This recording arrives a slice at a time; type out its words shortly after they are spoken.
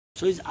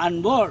So he's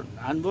unborn.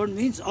 Unborn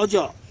means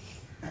aja.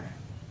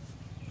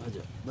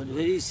 Aja. But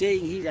when he's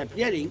saying he's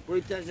appearing,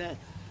 Purita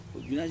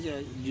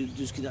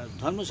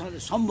Dharma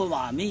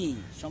Sambhavami,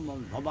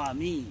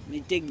 Sambhavami,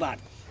 means take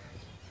birth.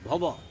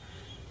 Bhava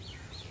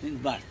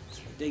means birth,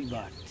 take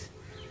birth.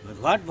 But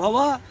what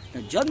bhava?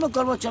 Janma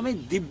karma cha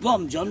means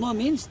dibbam. Janma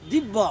means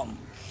dibbam.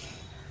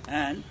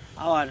 And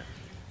our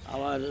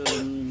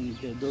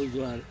those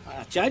who are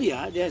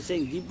acharya, they are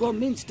saying dibbam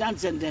means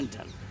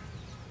transcendental,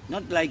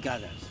 not like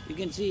others. You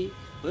can see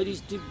where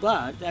his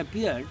birth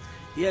appeared,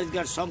 he has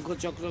got Sankha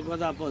Chakra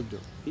Gada Padma.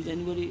 Is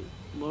anybody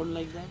born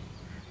like that?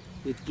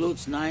 With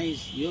clothes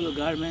nice, yellow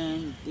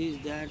garment, this,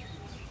 that.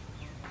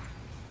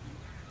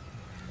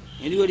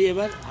 Anybody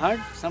ever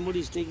heard somebody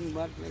is taking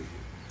birth like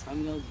that?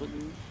 Coming out for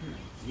him?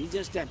 He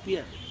just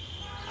appeared.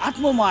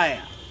 Atma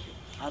Maya.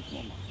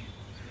 Atma Maya.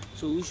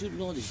 So we should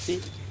know this. See,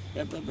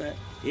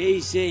 he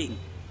is saying,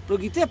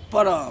 Pragite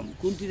Param.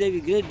 Kunti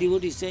Devi, great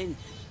devotee, is saying,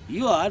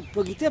 you are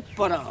Pragite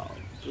Param.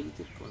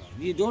 Pragite Param.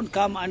 You don't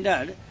come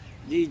under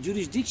the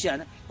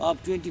jurisdiction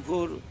of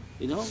 24,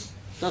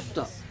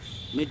 tattva.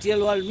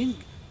 Material world means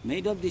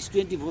made of this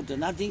 24,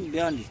 nothing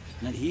beyond it.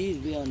 Now he is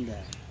beyond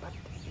that.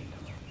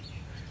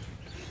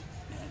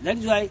 That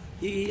is why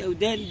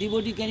then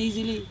devotee can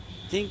easily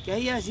think,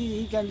 yes,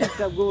 he can lift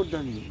up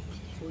Govardhani.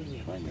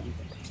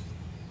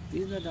 He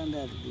is not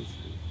under this.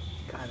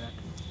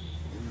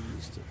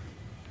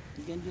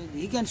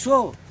 He can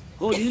show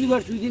whole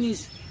universe within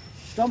his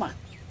stomach,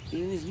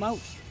 in his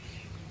mouth.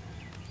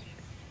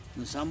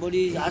 Now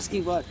somebody is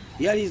asking for,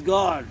 here is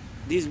God,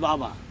 this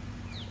Baba. ...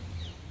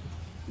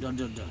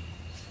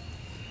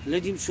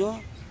 Let him show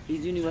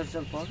his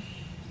universal form.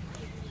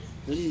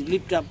 Let him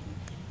lift up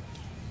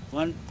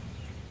one,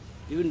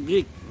 even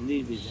brick,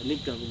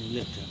 lift up in his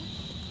left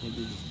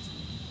hand.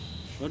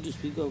 What to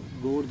speak of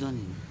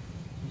Govardhani?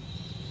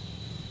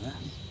 Huh?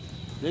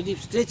 Let him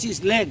stretch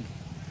his leg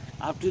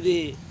up to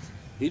the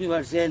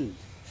universe end.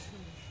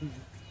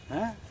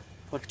 Huh?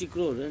 40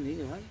 crore, and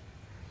he what?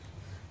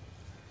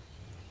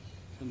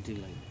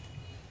 Something like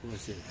that. Who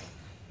said?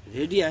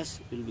 Radius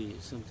will be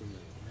something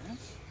like that.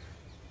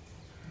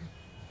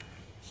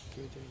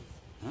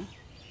 Huh?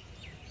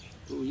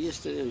 So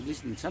yesterday I was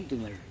listening,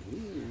 something like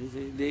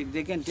that.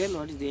 They can tell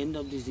what is the end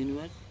of this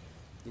universe.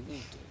 They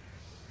can tell.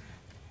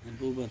 And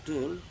Prabhupada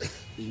told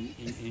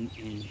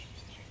in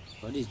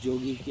what is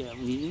Yogic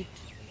unit?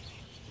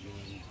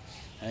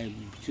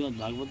 Srimad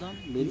Bhagavatam,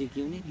 Vedic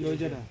unit?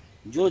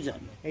 Yojan.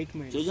 8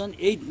 miles. Yojan,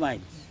 8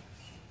 miles.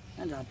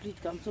 And roughly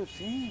it comes out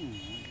same.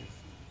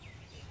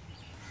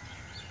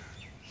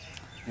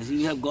 As if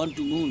you have gone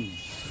to moon.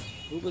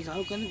 Prabhupada said,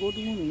 how can you go to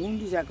moon? Moon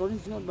is according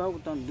to Srimad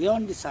Bhagavatam,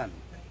 beyond the sun.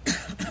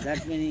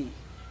 That many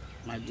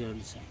miles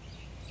beyond the sun.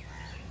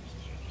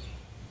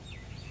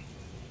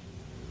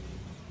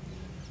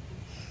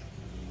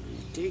 You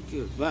take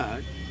your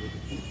birth,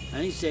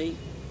 and he's saying,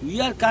 we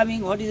are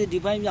coming, what is the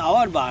defining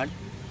our birth?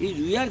 Is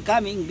we are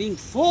coming being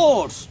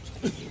forced.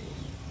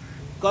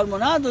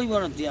 Karmana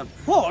daivanati, we are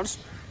forced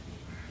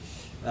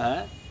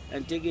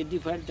and take a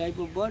different type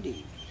of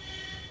body.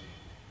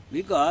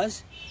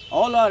 Because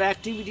all our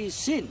activity is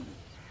sin.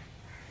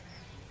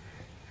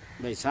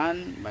 By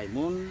sun, by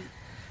moon,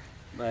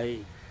 by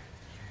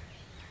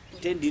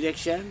 10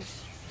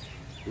 directions,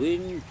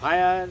 wind,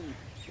 fire.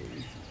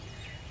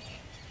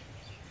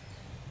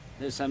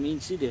 There's some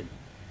incident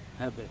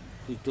happened,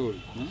 we told.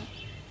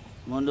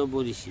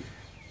 Mandapa Rishi.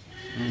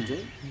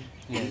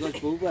 Because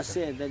Prabhupada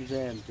said, that is why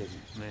I am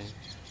telling. Right.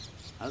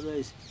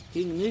 Otherwise,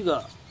 King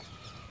Mriga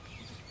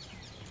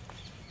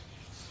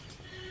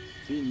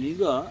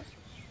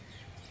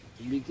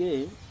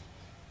became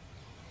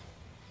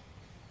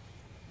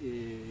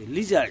a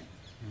lizard.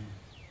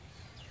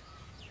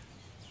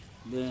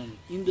 Then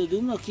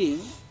Indradumna king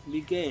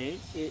became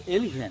an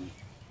elephant.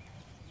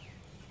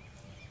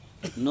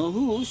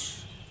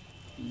 Nahush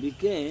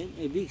became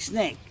a big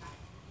snake.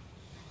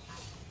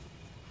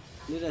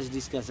 Let us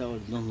discuss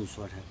about Nahush,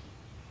 what happened.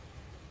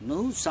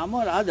 Nahush, some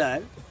or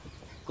other,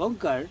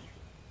 conquered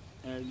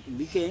and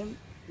became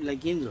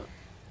like Indra.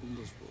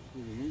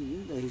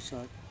 He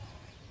thought,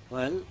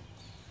 well,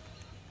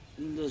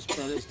 Indra's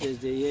palace,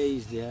 the A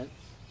is there.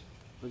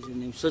 What's her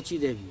name? Sachi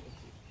Devi.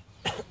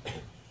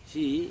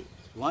 She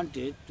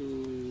wanted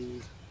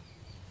to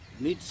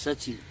meet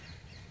Sachi.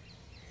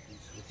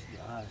 Sachi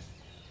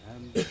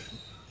asked,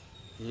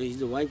 she is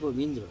the wife of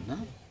Indra, no?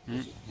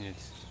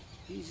 Yes.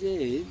 He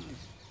said,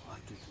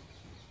 what to do?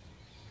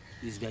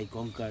 This guy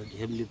conquered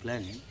heavenly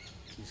planet,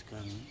 he's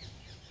coming.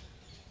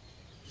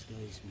 This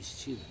guy is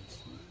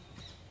mischievous.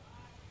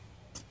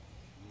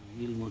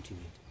 Will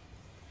motivate.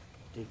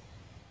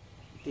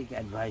 Take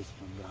advice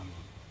from Brahma.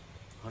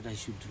 What I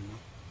should do now?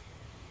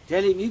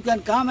 Tell him, you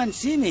can come and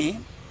see me,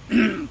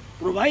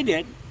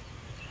 provided,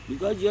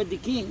 because you are the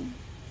king,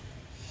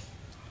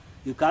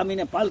 you come in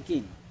a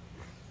palkin,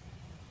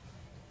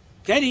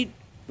 carried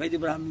by the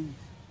Brahmin,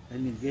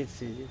 and great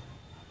sages.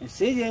 And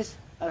sages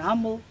are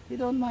humble, they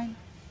don't mind.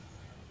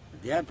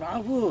 They are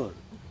powerful,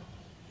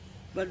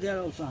 but they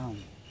are also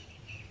humble.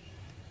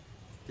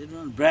 They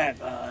don't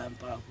brag, I am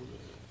powerful.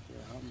 They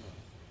are humble.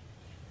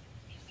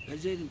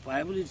 That's why in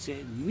Bible it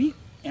says meek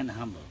and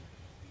humble.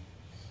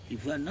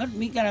 If you are not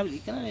meek and humble, you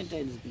cannot enter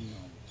into the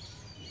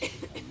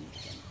kingdom.